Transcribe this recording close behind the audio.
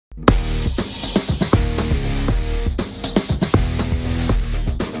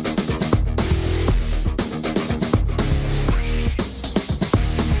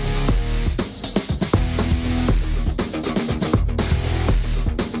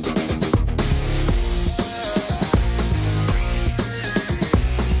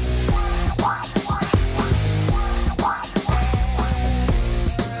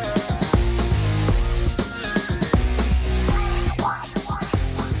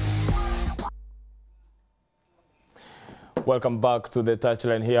Welcome back to the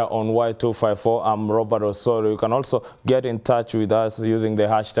touchline here on Y254. I'm Robert Osoro. You can also get in touch with us using the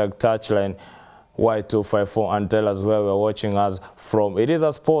hashtag touchline Y254 and tell us where we're watching us from. It is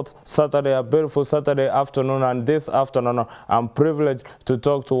a sports Saturday, a beautiful Saturday afternoon, and this afternoon I'm privileged to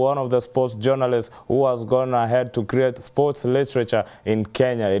talk to one of the sports journalists who has gone ahead to create sports literature in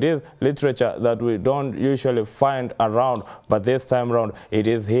Kenya. It is literature that we don't usually find around, but this time around it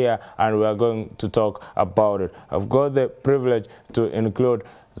is here and we are going to talk about it. I've got the privilege to include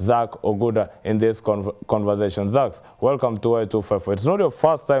Zax Oguda in this conversation. Zax, welcome to Y254. It's not your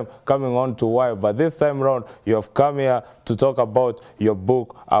first time coming on to Y, but this time around you have come here to talk about your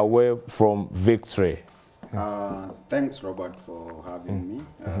book, Away from Victory. Thanks, Robert, for having me.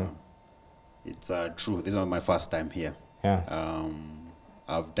 It's true. This is not my first time here. Yeah.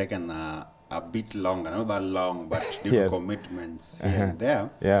 I've taken a bit longer, not that long, but due to commitments here and there,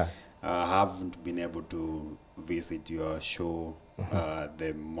 I haven't been able to visit your show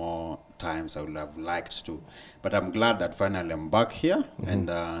the more times I would have liked to. But I'm glad that finally I'm back here and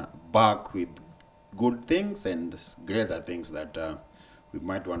back with good things and greater things that we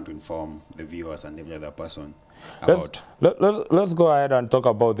might want to inform the viewers and every other person about. Let's go ahead and talk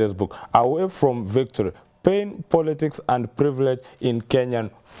about this book, Away from Victory, Pain, Politics and Privilege in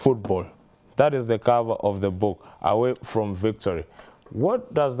Kenyan Football. That is the cover of the book, Away from Victory.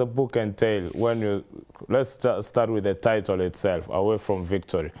 What does the book entail when you, let's start with the title itself, Away from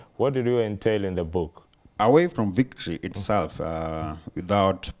Victory. What did you entail in the book? Away from victory itself,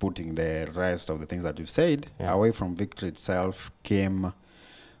 without putting the rest of the things that you've said, Away from Victory itself came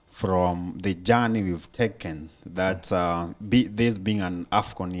from the journey we've taken, that this being an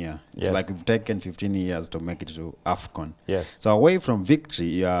AFCON year. It's like we've taken 15 years to make it to AFCON. Yes. So Away from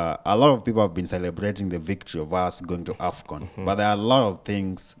Victory, a lot of people have been celebrating the victory of us going to AFCON. But there are a lot of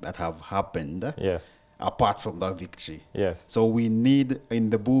things that have happened apart from that victory. Yes. So we need, in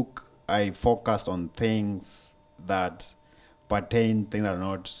the book, I focused on things that pertain, things that are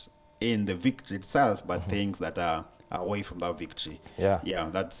not in the victory itself, but things that are away from that victory. Yeah,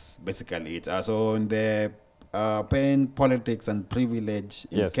 that's basically it. So in the pain, politics and privilege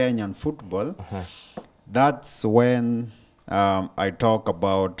in Kenyan football, that's when I talk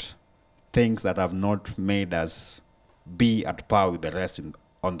about things that have not made us be at par with the rest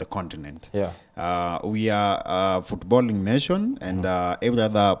on the continent. We are a footballing nation, and every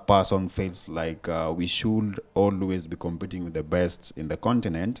other person feels like we should always be competing with the best in the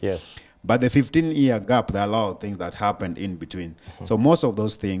continent. But the 15-year gap, there are a lot of things that happened in between. So most of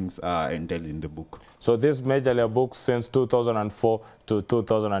those things are entailed in the book. So this majorly a book since 2004 to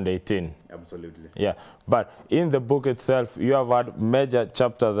 2018. Absolutely. Yeah. But in the book itself, you have had major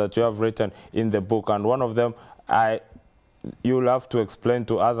chapters that you have written in the book. And one of them, you'll have to explain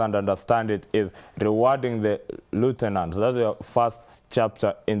to us and understand it, is rewarding the lieutenants. That's your first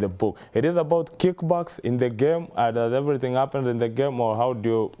chapter in the book. It is about kickbacks in the game. Does everything happens in the game, or how do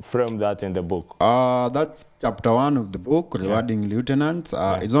you frame that in the book? That's chapter 1 of the book, rewarding lieutenants.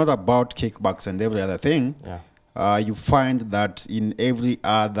 It's not about kickbacks and every other thing. You find that in every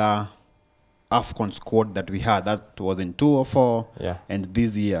other AFCON squad that we had, that was in 2004 and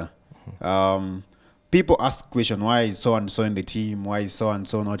this year, people ask question, why is so and so in the team? Why is so and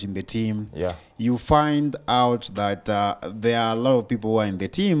so not in the team? You find out that there are a lot of people who are in the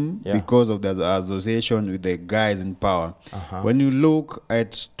team because of the association with the guys in power. When you look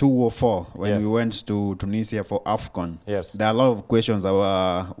at 2004, when we went to Tunisia for AFCON, there are a lot of questions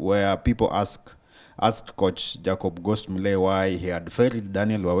where people asked Coach Jacob Ghost-Mulee why he had ferried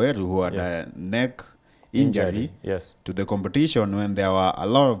Daniel Waweru, who had a neck injury to the competition, when there were a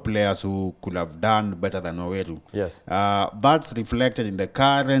lot of players who could have done better than Waweru. That's reflected in the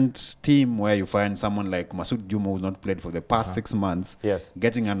current team, where you find someone like Masoud Juma, who's not played for the past 6 months,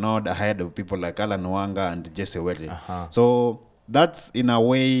 getting a nod ahead of people like Alan Wanga and Jesse Were. So that's, in a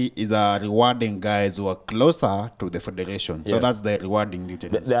way, is rewarding guys who are closer to the federation. So that's the rewarding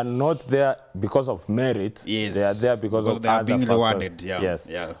lieutenants. They are not there because of merit. They are there because they are being rewarded.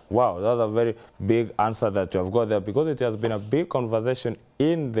 Wow, that's a very big answer that you have got there, because it has been a big conversation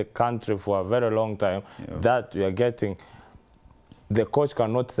in the country for a very long time that we are getting. The coach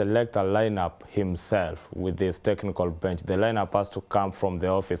cannot select a lineup himself with his technical bench. The lineup has to come from the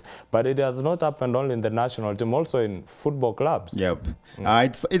office. But it has not happened only in the national team, also in football clubs.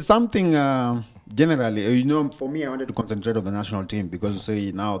 It's something generally, you know, for me, I wanted to concentrate on the national team, because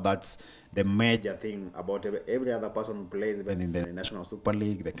now that's the major thing about every other person who plays, even in the National Super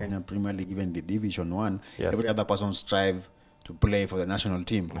League, the Kenyan Premier League, even the Division 1. Every other person strive to play for the national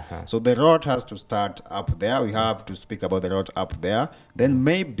team. So the road has to start up there. We have to speak about the road up there. Then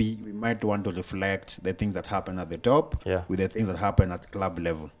maybe we might want to reflect the things that happen at the top with the things that happen at club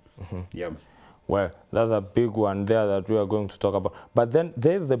level. Yeah. Well, that's a big one there that we are going to talk about. But then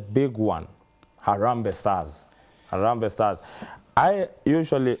there's the big one, Harambee Stars. Harambee Stars. I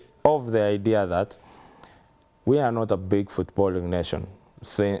usually of the idea that we are not a big footballing nation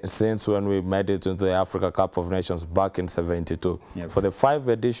since when we made it into the Africa Cup of Nations back in '72. For the 5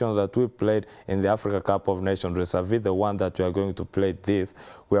 editions that we played in the Africa Cup of Nations, vis-a-vis the one that we are going to play this,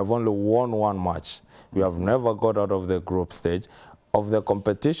 we have only won 1 match. We have never got out of the group stage. Of the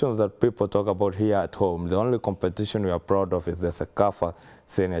competitions that people talk about here at home, the only competition we are proud of is the CECAFA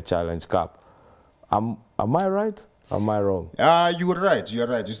Senior Challenge Cup. Am I right? Am I wrong? You were right. You are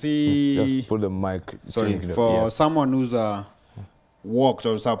right. You see... Just put the mic. Sorry. For someone who's worked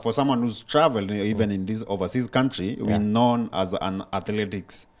or for someone who's traveled even in this overseas country, we're known as an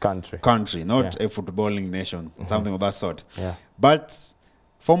athletics country, not a footballing nation, something of that sort. But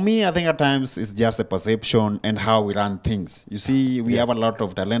for me, I think at times it's just a perception and how we run things. You see, we have a lot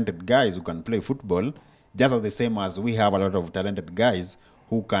of talented guys who can play football, just as the same as we have a lot of talented guys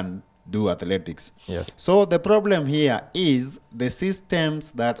who can do athletics. So the problem here is the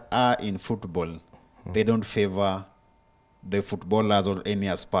systems that are in football, they don't favor the footballers or any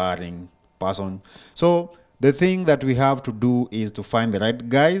aspiring person. So the thing that we have to do is to find the right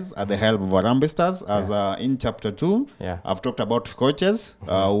guys at the help of Harambee Stars. As in chapter 2, I've talked about coaches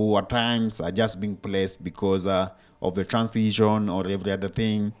who at times are just being placed because of the transition or every other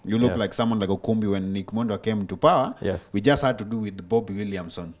thing. You look like someone like Okumbi when Nick Mondo came to power. We just had to do with Bobby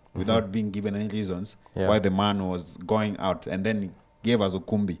Williamson without being given any reasons why the man was going out, and then gave us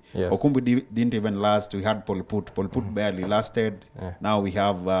Okumbi. Okumbi didn't even last. We had Paul Put. Paul Put barely lasted. Now we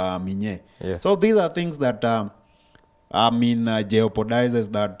have Minye. So these are things that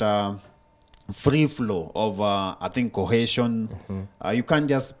jeopardizes that free flow of I think cohesion. You can't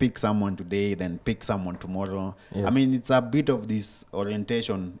just pick someone today then pick someone tomorrow. I mean, it's a bit of this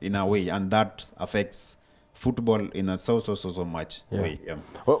orientation in a way, and that affects football in a so much way.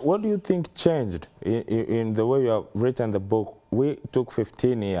 What do you think changed in the way you have written the book? We took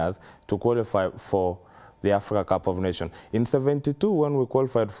 15 years to qualify for the Africa Cup of Nations. In '72, when we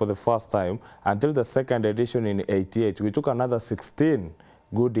qualified for the first time, until the 2nd edition in '88, we took another 16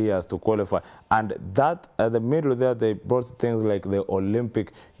 good years to qualify. And that, at the middle there, they brought things like the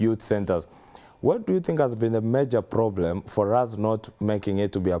Olympic Youth Centers. What do you think has been the major problem for us not making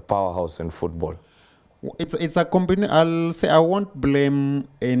it to be a powerhouse in football? It's a combination. I'll say I won't blame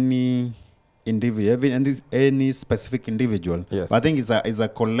any individual, any specific individual. But I think it's a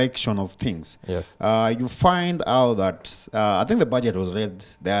collection of things. You find out that I think the budget was read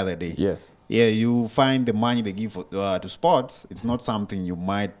the other day. You find the money they give to sports. It's not something you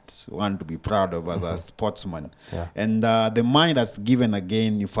might want to be proud of as a sportsman. And the money that's given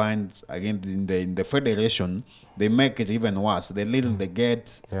again, you find again in the federation, they make it even worse. The little they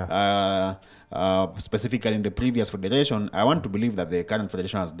get. Specifically in the previous federation, I want to believe that the current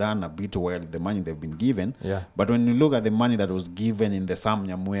federation has done a bit well with the money they've been given. But when you look at the money that was given in the Sam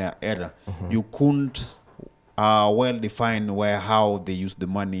Nyamweya era, you couldn't well define how they used the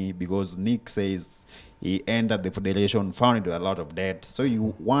money, because Nick says he entered the federation, found it with a lot of debt. So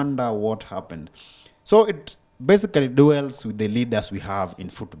you wonder what happened. So it basically dwells with the leaders we have in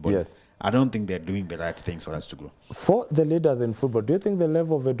football. I don't think they're doing the right things for us to grow. For the leaders in football, do you think the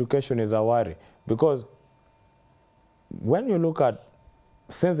level of education is a worry? Because when you look at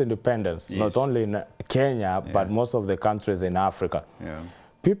since independence, not only in Kenya, but most of the countries in Africa,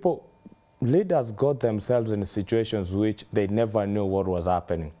 leaders got themselves in situations which they never knew what was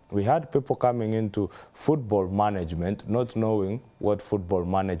happening. We had people coming into football management not knowing what football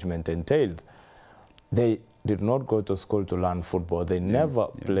management entails. They did not go to school to learn football. They never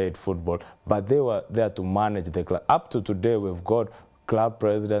played football, but they were there to manage the club. Up to today, we've got club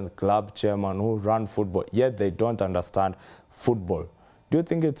presidents, club chairmen who run football, yet they don't understand football. Do you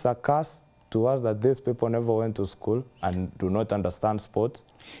think it's a curse to us that these people never went to school and do not understand sports?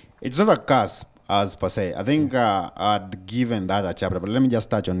 It's not a curse as per se. I think I'd given that a chapter, but let me just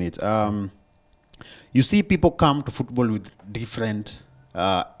touch on it. You see, people come to football with different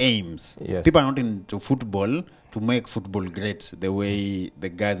aims. People are not into football to make football great the way the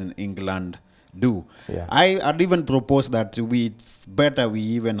guys in England do. I'd even propose that it's better we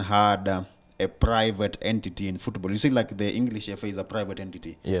even had a private entity in football. You see, like the English FA is a private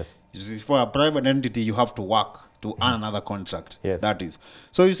entity. For a private entity, you have to work to earn another contract. That is.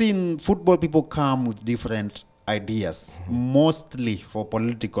 So you see, in football, people come with different ideas, mostly for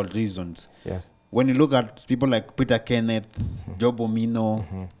political reasons. when you look at people like Peter Kenneth, Job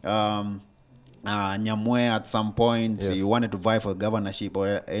Omino, Nyamwe at some point, he wanted to vie for governorship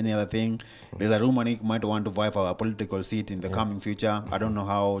or any other thing. There's a rumor he might want to vie for a political seat in the coming future. I don't know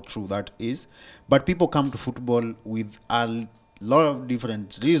how true that is. But people come to football with a lot of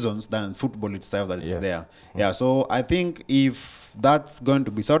different reasons than football itself that it's there. Yeah, so I think if that's going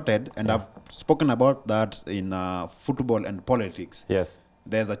to be sorted, and I've spoken about that in football and politics. Yes.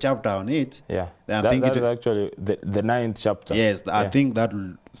 There's a chapter on it. Yeah. I think that is actually the 9th chapter. Yes, I think that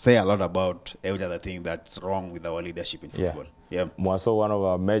will say a lot about every other thing that's wrong with our leadership in football. Yeah. Also one of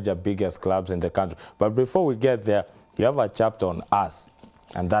our major, biggest clubs in the country. But before we get there, you have a chapter on us,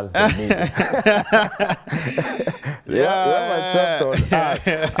 and that's the media. You have a chapter on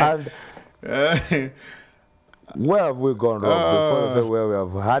us. And where have we gone wrong? Before you say where we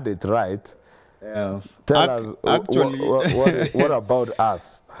have had it right, tell us, actually, what about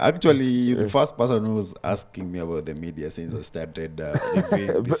us? Actually, you're the first person who's asking me about the media since I started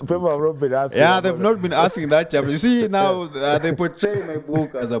reviewing this People have not been asking. Yeah, they've not been asking that chapter. You see, now they portray my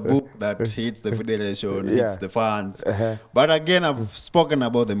book as a book that hits the federation, hits the fans. But again, I've spoken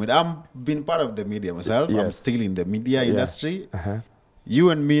about the media. I've been part of the media myself. I'm still in the media industry.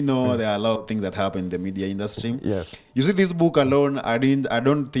 You and me know there are a lot of things that happen in the media industry. Yes. You see, this book alone, I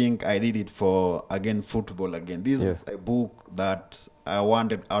don't think I did it for, again, football again. This is a book that I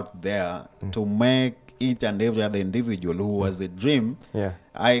wanted out there to make each and every other individual who was a dream.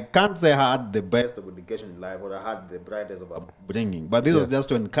 I can't say I had the best of education in life or I had the brightest of upbringing, but this was just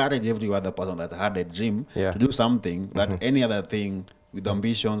to encourage every other person that had a dream to do something that any other thing with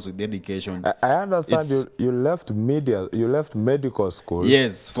ambitions, with dedication. I understand you left media, you left medical school to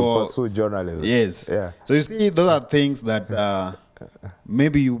pursue journalism. Yes. Yeah. So you see, those are things that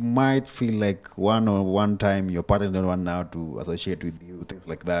maybe you might feel like one time your parents don't want now to associate with you, things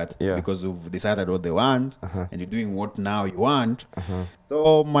like that, because you've decided what they want and you're doing what now you want.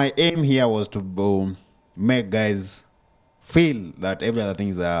 So my aim here was to make guys feel that every other thing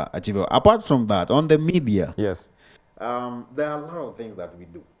is achievable. Apart from that, on the media, there are a lot of things that we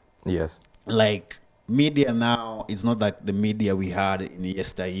do. Yes. Like media now, it's not like the media we had in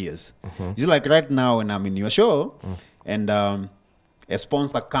yesteryears. You see, like right now when I'm in your show and a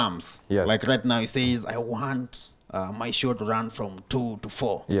sponsor comes, like right now he says, I want my show to run from 2 to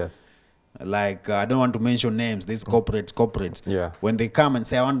 4. Yes. Like, I don't want to mention names, these corporates. When they come and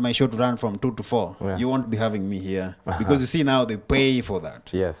say, I want my show to run from 2 to 4, you won't be having me here. Because you see now they pay for that.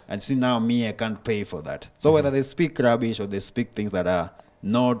 And see now me, I can't pay for that. So whether they speak rubbish or they speak things that are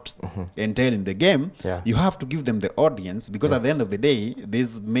not entailed in the game, you have to give them the audience, because at the end of the day,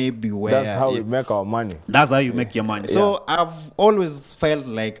 this may be where... That's how we make our money. That's how you make your money. So I've always felt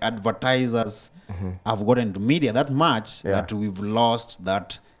like advertisers have gotten into media that much that we've lost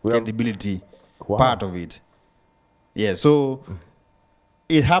that credibility part of it. So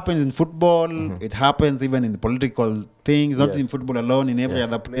it happens in football, it happens even in political things, not in football alone, in every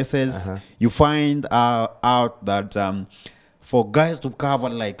other places. You find out that for guys to cover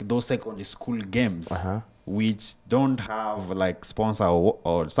like those secondary school games, which don't have like sponsor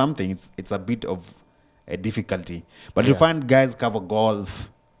or something, it's a bit of a difficulty. But you find guys cover golf,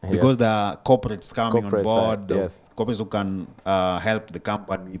 because there are corporates coming on board, corporates who can help the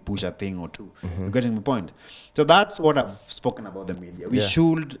company push a thing or two. You're getting the point? So that's what I've spoken about the media. We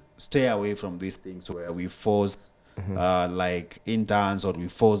should stay away from these things where we force like interns, or we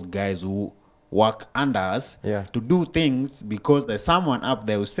force guys who work under us to do things because there's someone up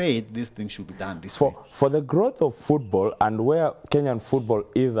there who said this thing should be done this way. For the growth of football and where Kenyan football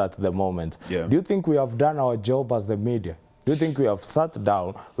is at the moment, do you think we have done our job as the media? Do you think we have sat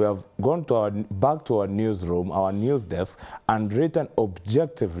down, we have gone to back to our newsroom, our news desk, and written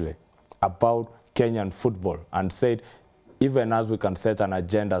objectively about Kenyan football and said, even as we can set an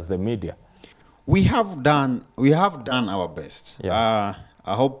agenda as the media? We have done our best. I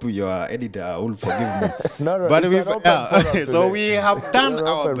hope your editor will forgive me. But so we have done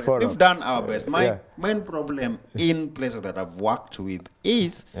our best. We've done our best. My main problem in places that I've worked with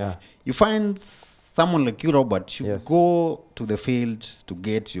is you find someone like you, Robert, you go to the field to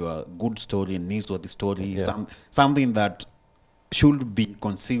get your good story and newsworthy story, something that should be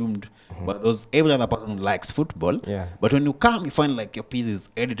consumed by every other person who likes football. But when you come, you find like your piece is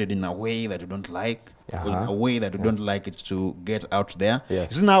edited in a way that you don't like, or in a way that you don't like it to get out there.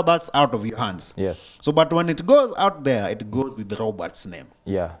 So now that's out of your hands. So, but when it goes out there, it goes with Robert's name.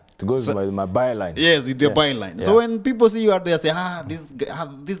 It goes with my byline. Yes, with your byline. So when people see you out there, say, this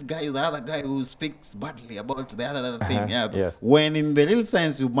guy is the other guy who speaks badly about the other thing. When in the real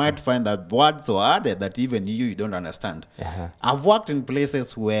sense, you might find that words are added that even you don't understand. I've worked in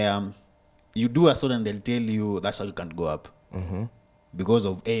places where you do a story and they'll tell you that story can't go up because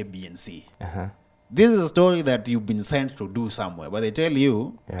of A, B, and C. This is a story that you've been sent to do somewhere, but they tell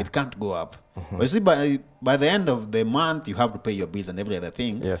you it can't go up. But you see, by the end of the month, you have to pay your bills and every other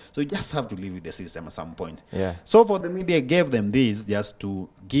thing. So you just have to live with the system at some point. So for the media, gave them this just to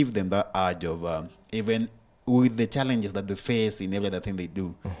give them the urge of even with the challenges that they face in every other thing they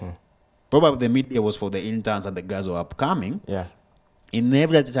do. Probably the media was for the interns and the guys who are upcoming. In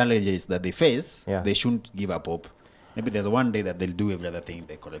every other challenges that they face, they shouldn't give up hope. Maybe there's one day that they'll do every other thing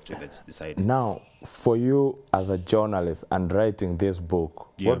they correctly that's decided. Now, for you as a journalist and writing this book,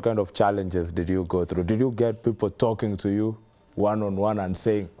 what kind of challenges did you go through? Did you get people talking to you one-on-one and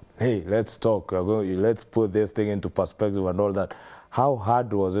saying, hey, let's talk, let's put this thing into perspective and all that? How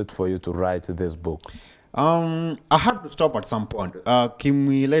hard was it for you to write this book? I had to stop at some point.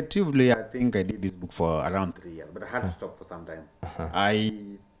 Cumulatively, I think I did this book for around 3 years, but I had to stop for some time.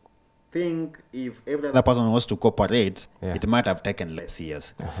 I think if every other person was to cooperate, it might have taken less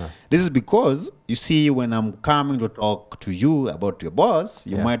years. This is because, you see, when I'm coming to talk to you about your boss,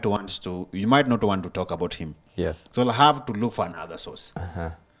 you might not want to talk about him. So I'll have to look for another source.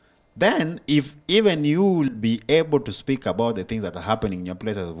 Then, if even you will be able to speak about the things that are happening in your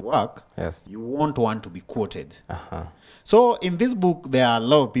places of work, you won't want to be quoted. So in this book, there are a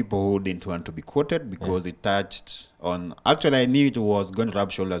lot of people who didn't want to be quoted because it touched on... Actually, I knew it was going to rub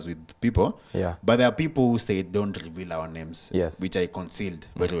shoulders with people. But there are people who say, don't reveal our names, which I concealed.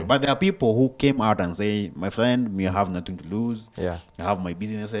 But there are people who came out and say, my friend, me, I have nothing to lose. I have my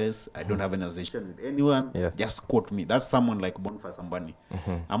businesses. I don't have any association with anyone. Just quote me. That's someone like Boniface Ambani.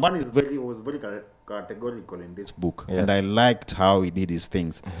 Ambani was very categorical in this book. And I liked how he did his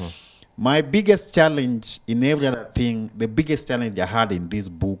things. My biggest challenge in every other thing, the biggest challenge I had in this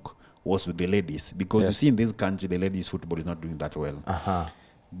book was with the ladies. Because you see, in this country, the ladies' football is not doing that well.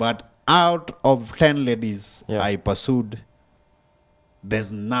 But out of 10 ladies I pursued,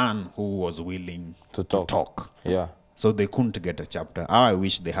 there's none who was willing to talk. So they couldn't get a chapter. I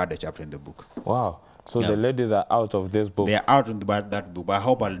wish they had a chapter in the book. Wow. So the ladies are out of this book. They are out of that book. But I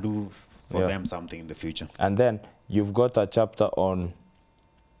hope I'll do for them something in the future. And then you've got a chapter on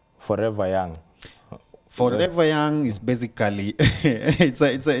Forever Young. Forever Young is basically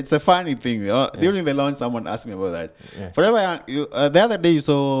it's a funny thing. During the launch, someone asked me about that. Forever Young. The other day you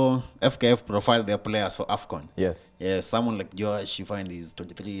saw FKF profile their players for AFCON. Someone like Josh, you find he's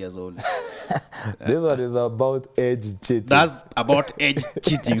 23 years old. This one is about age cheating. That's about age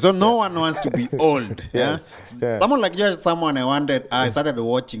cheating. So no one wants to be old. Someone like Josh, someone I started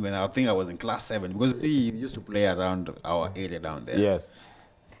watching when I think I was in class 7 because he used to play around our area down there.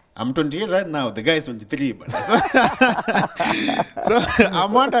 I'm 28 right now. The guy is 23. But so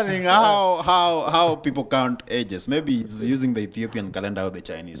I'm wondering how people count ages. Maybe it's using the Ethiopian calendar or the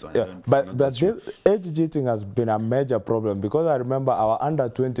Chinese one. But this age cheating has been a major problem because I remember our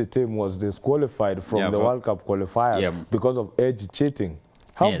under-20 team was disqualified from the World Cup qualifier because of age cheating.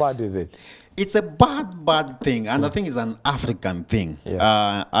 How bad is it? It's a bad thing, and I think it's an African thing.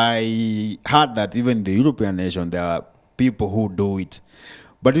 I heard that even in the European nation, there are people who do it.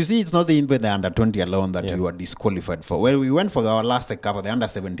 But you see, it's not even the under-20 alone that you are disqualified for. Well, we went for our last cover, the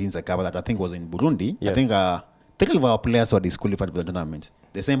under-17 cover that I think was in Burundi. I think 3 of our players were disqualified for the tournament.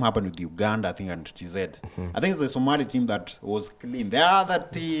 The same happened with Uganda, I think, and TZ. I think it's the Somali team that was clean. The other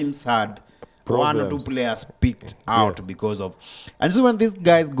teams had problems. 1 or 2 players picked out because of... And so when these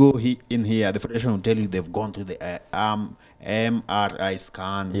guys go in here, the federation will tell you they've gone through the MRI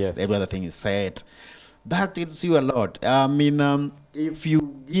scans, every other thing is set. That tells you a lot. I mean, if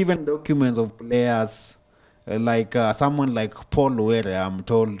you given documents of players, like someone like Paul Were, I'm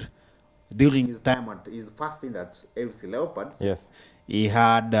told, during his time at his first stint at FC Leopards, he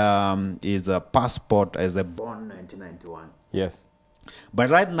had his passport as a born 1991.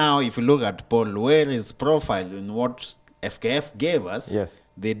 But right now, if you look at Paul Were's profile in what FKF gave us,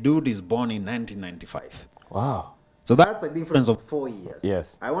 the dude is born in 1995. Wow. So that's a difference of 4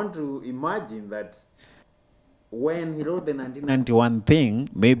 years. I want to imagine that when he wrote the 1991 thing,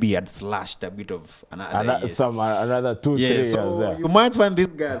 maybe he had slashed a bit of another 2-3 years so there. You might find this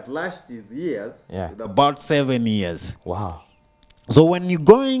guy slashed his years with about 7 years. Wow. So when you're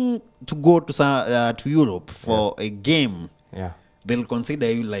going to go to Europe for a game, they'll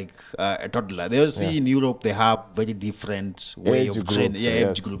consider you like a toddler. They'll see in Europe they have very different way of training,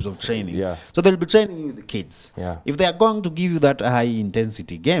 age groups of training. So they'll be training you the kids. If they are going to give you that high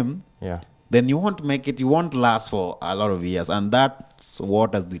intensity game, then you won't make it, you won't last for a lot of years. And that's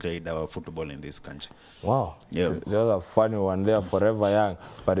what has delayed our football in this country. Wow. There's a funny one there, Forever Young,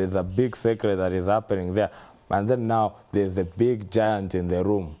 but it's a big secret that is happening there. And then now there's the big giant in the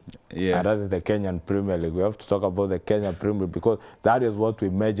room. Yeah. And that is the Kenyan Premier League. We have to talk about the Kenyan Premier League because that is what we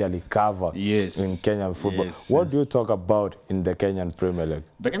majorly cover in Kenyan football. Yes. What do you talk about in the Kenyan Premier League?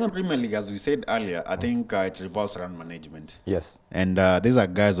 The Kenyan Premier League, as we said earlier, I think it revolves around management. Yes. And these are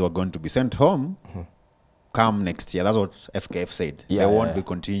guys who are going to be sent home come next year. That's what FKF said. They won't be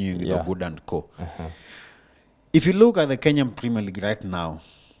continuing with Oguda and co. If you look at the Kenyan Premier League right now,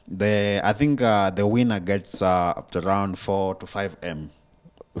 I think the winner gets up to around 4 to 5 M.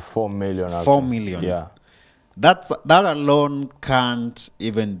 4 million. 4 million. Yeah. That alone can't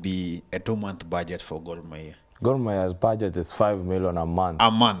even be a 2-month budget for Gor Mahia. Gor Mahia's budget is 5 million a month. A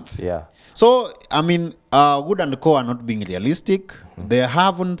month. Yeah. So, I mean, Good and Co are not being realistic. They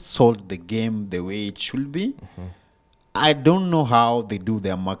haven't sold the game the way it should be. I don't know how they do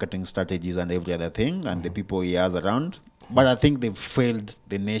their marketing strategies and every other thing and the people he has around. But I think they've failed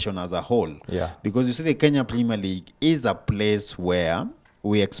the nation as a whole. Yeah. Because you see, the Kenya Premier League is a place where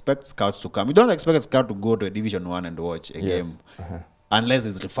we expect scouts to come. We don't expect a scout to go to a Division 1 and watch a game unless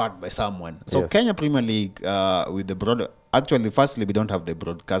it's referred by someone. So Kenya Premier League with the firstly, we don't have the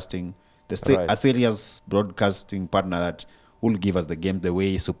broadcasting, a serious broadcasting partner that will give us the game the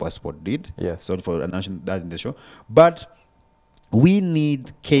way SuperSport did. Yes. Sorry for announcing that in the show. But we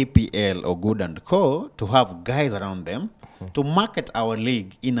need KPL or Good and Co to have guys around them to market our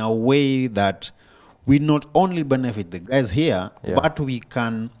league in a way that we not only benefit the guys here, but we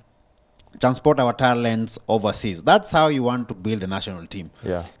can transport our talents overseas. That's how you want to build a national team.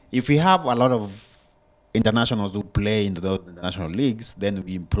 Yeah. If we have a lot of internationals who play in those international leagues, then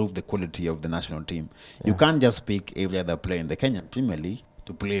we improve the quality of the national team. You can't just pick every other player in the Kenyan Premier League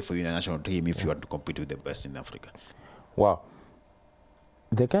to play for your national team if you want to compete with the best in Africa. Wow.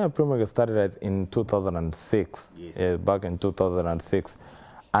 The Kenyan Premier League started in 2006, back in 2006.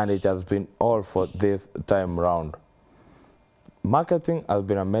 And it has been all for this time round. Marketing has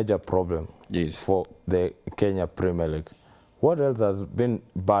been a major problem for the Kenya Premier League. What else has been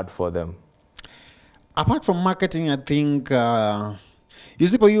bad for them? Apart from marketing, I think, you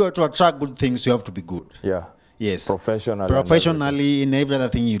see, for you to attract good things, you have to be good. Yeah. Yes. Professionally in every other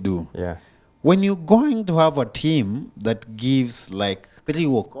thing you do. Yeah. When you're going to have a team that gives like 3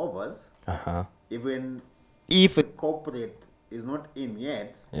 walkovers, even if a corporate is not in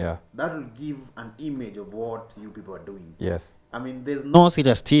yet, that will give an image of what you people are doing. Yes. I mean, there's no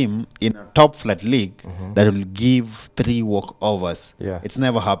serious team in a top flight league that will give 3 walkovers. Yeah. It's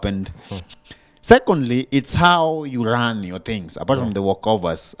never happened. Secondly, it's how you run your things. Apart from the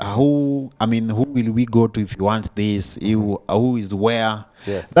walkovers, who will we go to if you want this? Who is where?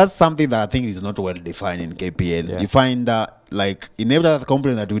 Yes. That's something that I think is not well defined in KPL. Yeah. You find that, like, in every other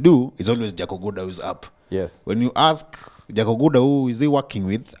company that we do, it's always Zax Oguda who's up. Yes. When you ask Zax Oguda who is he working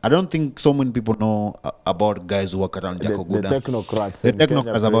with, I don't think so many people know about guys who work around Zax Oguda. The technocrats. The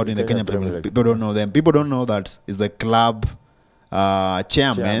technocrats about in the Kenya Premier League. People don't know them. People don't know that it's the club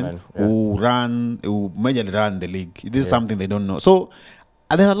chairman who majorly run the league. This is something they don't know. So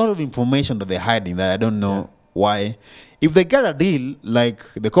there's a lot of information that they're hiding that I don't know why. If they get a deal, like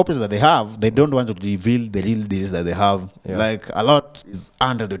the corporates that they have, they don't want to reveal the real deals that they have. Like a lot is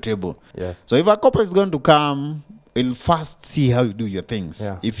under the table. Yes. So if a corporate is going to come, it'll first see how you do your things.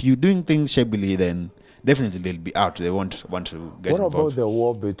 If you're doing things shabbily, then definitely they'll be out. They won't want to get involved. What about the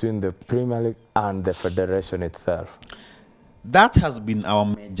war between the Premier League and the federation itself? That has been our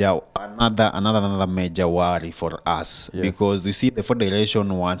major, another major worry for us. Yes. Because you see, the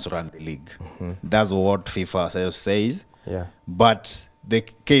federation wants to run the league. That's what FIFA says. Yeah. But the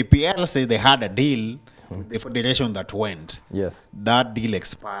KPL says they had a deal with the federation that went. Yes. That deal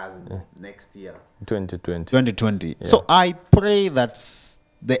expires next year. 2020. Yeah. So I pray that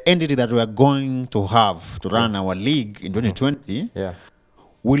the entity that we are going to have to run our league in 2020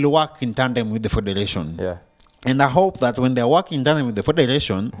 will work in tandem with the federation. Yeah. And I hope that when they're working in tandem with the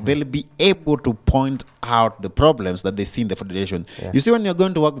federation, they'll be able to point out the problems that they see in the federation. Yeah. You see, when you're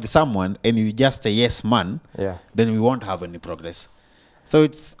going to work with someone and you just a yes man, then we won't have any progress. So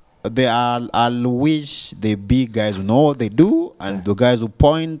I'll wish the big guys who know what they do and the guys who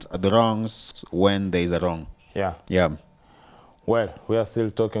point at the wrongs when there is a wrong. Yeah. Yeah. Well, we are still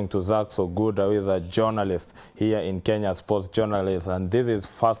talking to Zax Oguda, who is a journalist here in Kenya, sports journalist, and this is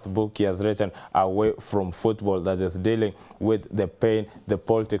first book he has written away from football that is dealing with the pain, the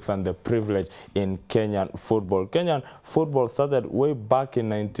politics, and the privilege in Kenyan football. Kenyan football started way back in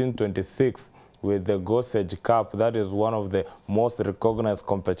 1926 with the Gossage Cup. That is one of the most recognized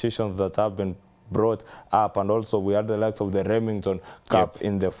competitions that have been brought up, and also we had the likes of the Remington Cup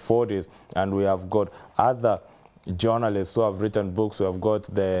in the 40s, and we have got other journalists who have written books. We have got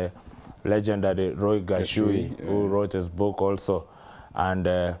the legendary Roy Gashui, who wrote his book also. And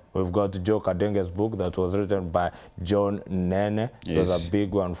we've got Joe Kadenge's book that was written by John Nene. It was a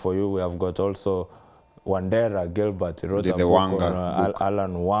big one for you. We have got also Wandera Gilbert. He wrote a book on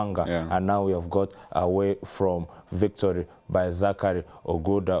Alan Wanga. And now we have got Away from Victory by Zax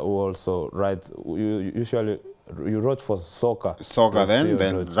Oguda, who also writes, you wrote for Soccer. Soccer then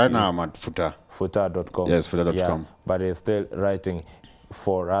right now I'm at Futa. Futa.com. Yes, Futa.com. But he's still writing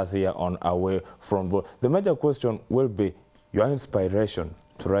for us here on Away from Ball. The major question will be your inspiration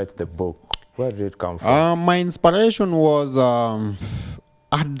to write the book. Where did it come from? My inspiration was,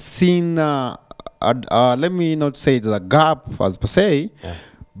 I'd seen, let me not say it's a gap as per se,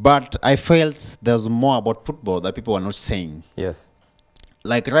 but I felt there's more about football that people are not saying. Yes.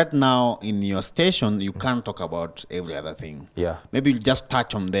 Like right now in your station, you can't talk about every other thing. Yeah. Maybe you just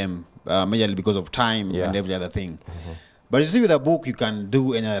touch on them, majorly because of time and every other thing. But you see with a book, you can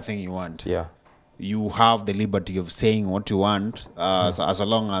do any other thing you want. Yeah. You have the liberty of saying what you want, so as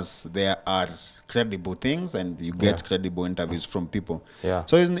long as there are credible things and you get credible interviews from people. Yeah.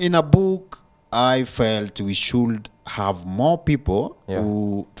 So in a book, I felt we should have more people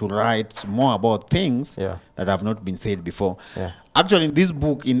who to write more about things that have not been said before. Actually, in this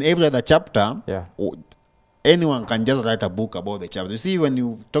book, in every other chapter, anyone can just write a book about the chapter. You see, when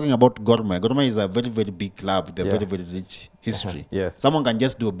you're talking about Gor Mahia, Gor Mahia is a very, very big club with a very, very rich history. Someone can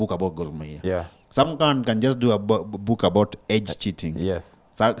just do a book about Gor Mahia. Someone can just do a book about edge cheating.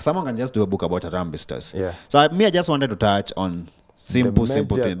 So someone can just do a book about Harambee Stars. So I just wanted to touch on simple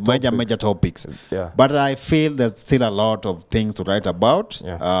things, major topics. But I feel there's still a lot of things to write about,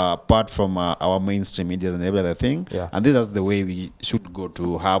 apart from our mainstream media and every other thing. And this is the way we should go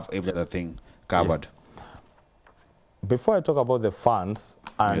to have every other thing covered. Before I talk about the funds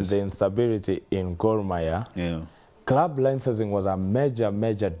and the instability in Gor Mahia, club licensing was a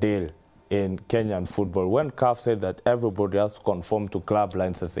major deal in Kenyan football. When CAF said that everybody has to conform to club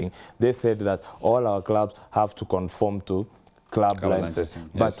licensing, they said that all our clubs have to conform to club licensing.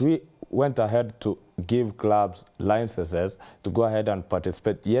 But we went ahead to give clubs licenses to go ahead and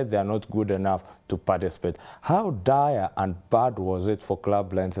participate, yet they are not good enough to participate. How dire and bad was it for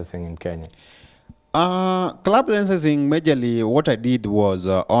club licensing in Kenya? Club licensing, majorly what I did was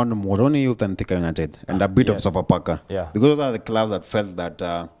on Moroni Youth and Thika United and a bit of Sofapaka. Because those are the clubs that felt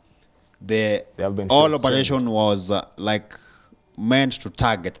that the all operation was like meant to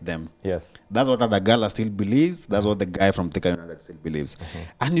target them. That's what Adagala still believes. That's what the guy from Thika United still believes.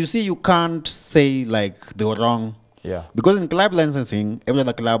 And you see, you can't say like they were wrong. Because in club licensing, every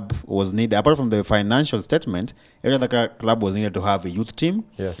other club was needed, apart from the financial statement, every other club was needed to have a youth team.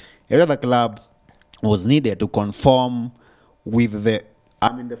 Every other club was needed to conform with the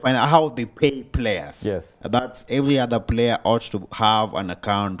how they pay players. That's every other player ought to have an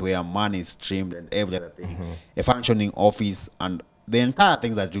account where money is streamed and every other thing, a functioning office and the entire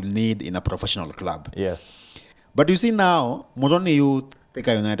things that you need in a professional club. But you see now, Moroni Youth,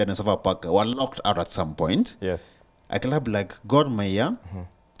 Thika United and Sofapaka were locked out at some point. A club like Gor Mahia,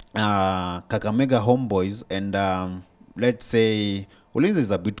 Kakamega Homeboys, and let's say Ulinzi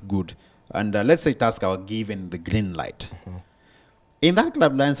is a bit good. And let's say Tusker were given the green light. In that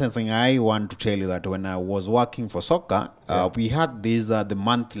club licensing, I want to tell you that when I was working for soccer, we had this the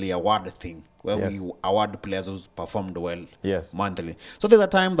monthly award thing where we award players who performed well monthly. So there's a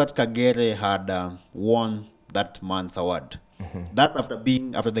time that Kagere had won that month's award. That's after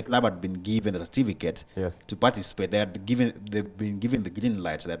the club had been given a certificate to participate. They've been given the green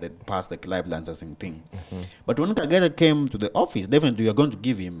light that they passed the club licensing thing. But when Kagere came to the office, definitely we are going to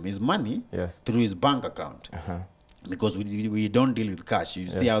give him his money through his bank account. Because we don't deal with cash. You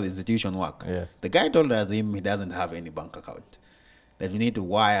see how the institution work. The guy told us he doesn't have any bank account. That we need to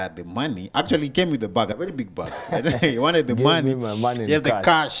wire the money. Actually, he came with a bag, a very big bag. He wanted the money. The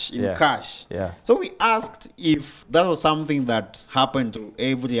cash in cash. So we asked if that was something that happened to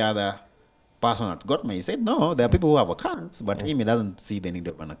every other person at Gor Mahia. He said, no, there are people who have accounts, but him, he doesn't see the need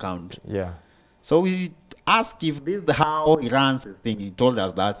of an account. So we asked if this is how he runs his thing. He told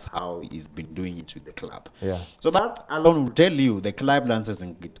us that's how he's been doing it with the club. So that alone will tell you the club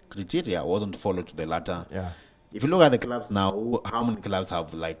licensing criteria wasn't followed to the latter. If you look at the clubs now, how many clubs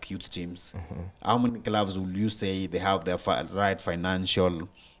have like youth teams? How many clubs will you say they have their right financial?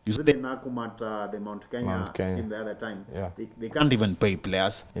 You see the Nakumat, the Mount Kenya team the other time. They can't even pay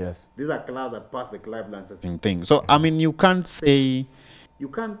players. These are clubs that pass the club licensing thing. So I mean, you can't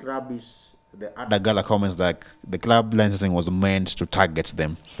rubbish the other gala comments like the club licensing was meant to target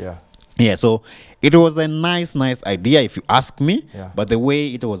them. So it was a nice idea if you ask me, but the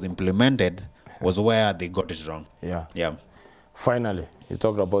way it was implemented was where they got it wrong. Finally, you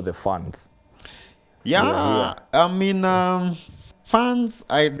talked about the fans. Yeah, I mean, fans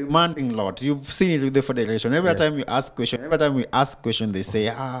are demanding a lot. You've seen it with the federation. Every time you ask question, they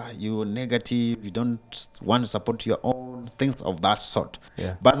say, you're negative, you don't want to support your own, things of that sort.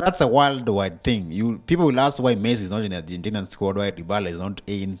 Yeah. But that's a worldwide thing. People will ask why Messi is not in the Argentinian squad, why Dybala is not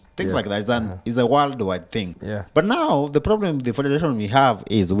in, things like that. It's a worldwide thing. Yeah. But now, the problem with the federation we have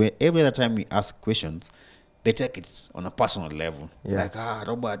is where every other time we ask questions, they take it on a personal level. Like,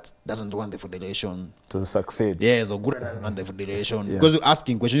 Robert doesn't want the federation to succeed. Yes, Oguda doesn't want the federation. Because you're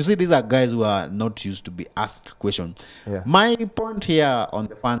asking questions. You see, these are guys who are not used to be asked questions. My point here on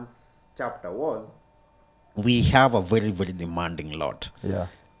the fans chapter was, we have a very, very demanding lot.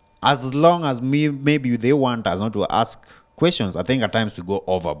 As long as maybe they want us not to ask questions, I think at times we go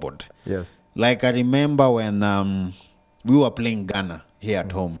overboard. Like I remember when we were playing Ghana here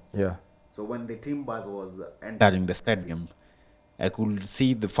at home. So when the team bus was entering the stadium, I could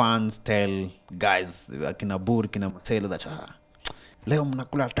see the fans tell guys, kina Bur, kina Marcelo, that leo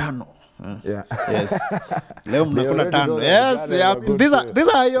mnakula tano. Yes. Leo mnakula tano. Yes. I mean, these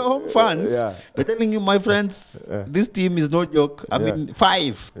are your home fans. They're telling you, my friends, this team is no joke. I mean,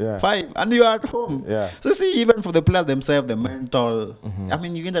 five, and you are at home. So see, even for the players themselves, the mental. I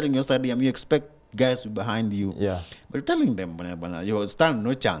mean, you enter in your stadium, you expect guys behind you. But you're telling them, you stand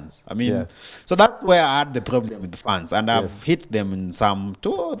no chance. I mean, so that's where I had the problem with the fans. And I've hit them in some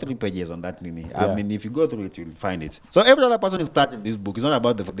 2 or 3 pages on that. I mean, if you go through it, you'll find it. So every other person is touching this book. It's not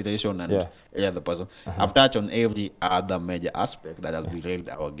about the federation and every other person. I've touched on every other major aspect that has derailed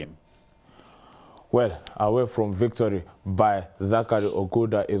our game. Well, Away from Victory by Zax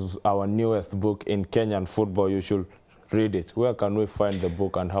Oguda is our newest book in Kenyan football. You should read it. Where can we find the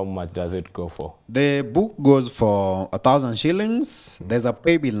book and how much does it go for? The book goes for 1,000 shillings. There's a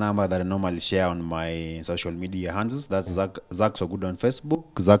paybill number that I normally share on my social media handles. That's Zax Oguda on Facebook,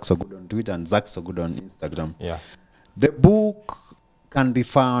 Zax Oguda on Twitter, and Zax Oguda on Instagram. The book can be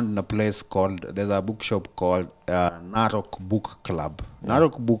found in a place called, there's a bookshop called Narok Book Club.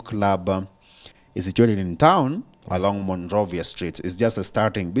 Narok Book Club is situated in town along Monrovia Street. It's just a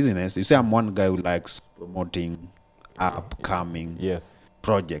starting business. You see, I'm one guy who likes promoting upcoming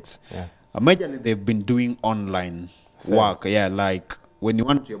projects. Majorly, they've been doing online work. Like when you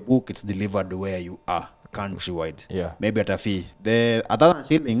want your book, it's delivered where you are, countrywide. Maybe at a fee. The 1,000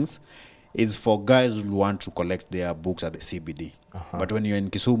 shillings is for guys who want to collect their books at the CBD. But when you're in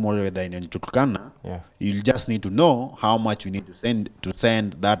Kisumu or whether in Turkana, you'll just need to know how much you need to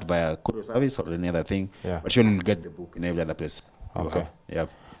send that via courier service or any other thing. But you'll get the book in every other place.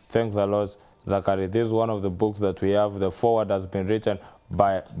 Thanks a lot, Zachary. This is one of the books that we have. The foreword has been written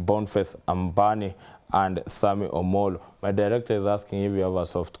by Boniface Ambani and Sammy Omolo. My director is asking if you have a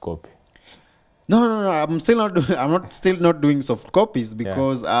soft copy. No. I'm still not doing soft copies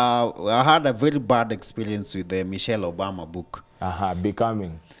because I had a very bad experience with the Michelle Obama book.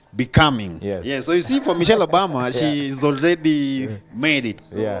 Becoming. So you see, for Michelle Obama, she's already made it.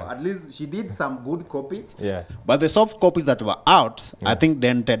 So at least she did some good copies. But the soft copies that were out, I think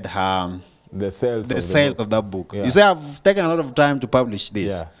dented her the sales of that book. You see, I've taken a lot of time to publish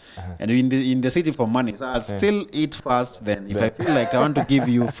this. And in the city for money, so I'll still eat fast. Then if I feel like I want to give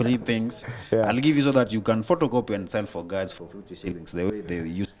you free things, I'll give you so that you can photocopy and sell for guys for 50 shillings, the way they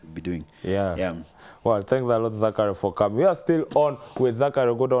used to be doing. Well, thanks a lot, Zachary, for coming. We are still on with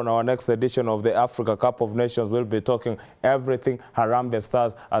Zachary Oguda on our next edition of the Africa Cup of Nations. We'll be talking everything Harambee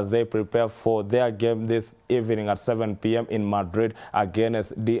Stars as they prepare for their game this evening at 7 p.m. in Madrid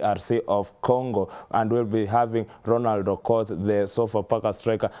against DRC of Congo. And we'll be having Ronald Okot, the Sofapaka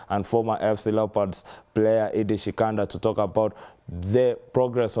striker, and former FC Leopards player Idi Shikanda to talk about the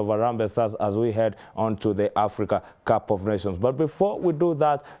progress of Harambee Stars as we head on to the Africa Cup of Nations. But before we do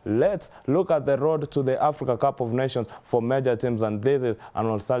that, let's look at the road to the Africa Cup of Nations for major teams. And this is a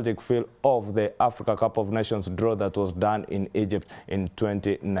nostalgic feel of the Africa Cup of Nations draw that was done in Egypt in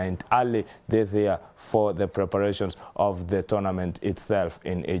 2019, early this year, for the preparations of the tournament itself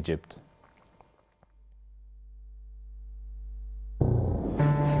in Egypt.